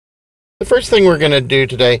The first thing we're going to do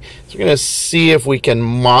today is we're going to see if we can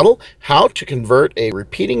model how to convert a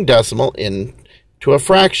repeating decimal into a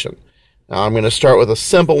fraction. Now I'm going to start with a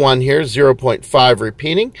simple one here, 0.5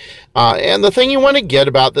 repeating. And the thing you want to get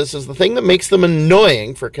about this is the thing that makes them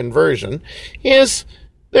annoying for conversion is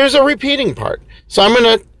there's a repeating part. So I'm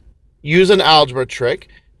going to use an algebra trick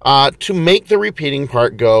to make the repeating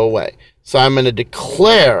part go away. So I'm going to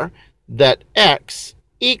declare that x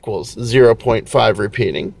equals 0.5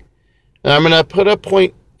 repeating. And I'm going to put a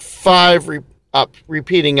 0.5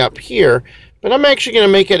 repeating up here, but I'm actually going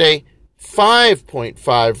to make it a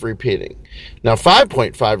 5.5 repeating. Now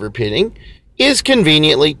 5.5 repeating is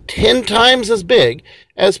conveniently 10 times as big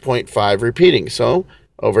as 0.5 repeating. So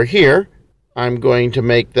over here, I'm going to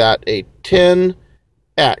make that a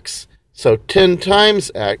 10x. So 10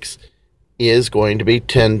 times x is going to be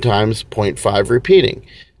 10 times 0.5 repeating.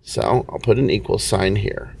 So I'll put an equal sign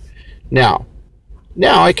here. Now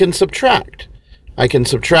I can subtract. I can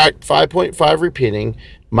subtract 5.5 repeating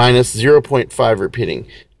minus 0.5 repeating.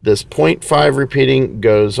 This 0.5 repeating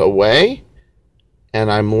goes away, and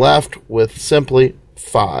I'm left with simply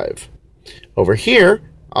 5. Over here,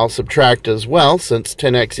 I'll subtract as well, since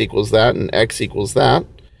 10x equals that and x equals that.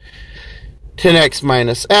 10x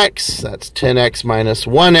minus x, that's 10x minus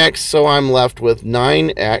 1x, so I'm left with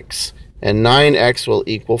 9x, and 9x will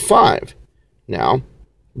equal 5. Now,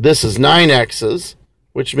 this is 9x's,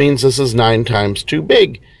 which means this is 9 times too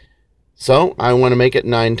big. So I want to make it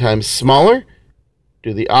 9 times smaller.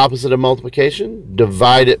 Do the opposite of multiplication,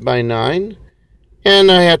 divide it by 9,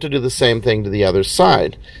 and I have to do the same thing to the other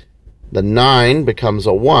side. The 9 becomes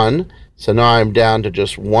a 1, so now I'm down to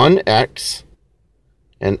just 1x,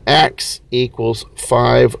 and x equals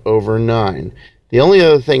 5 over 9. The only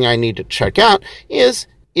other thing I need to check out is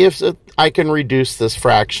if I can reduce this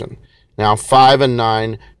fraction. Now 5 and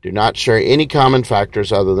 9 do not share any common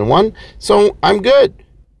factors other than 1, so I'm good.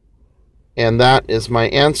 And that is my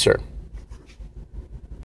answer.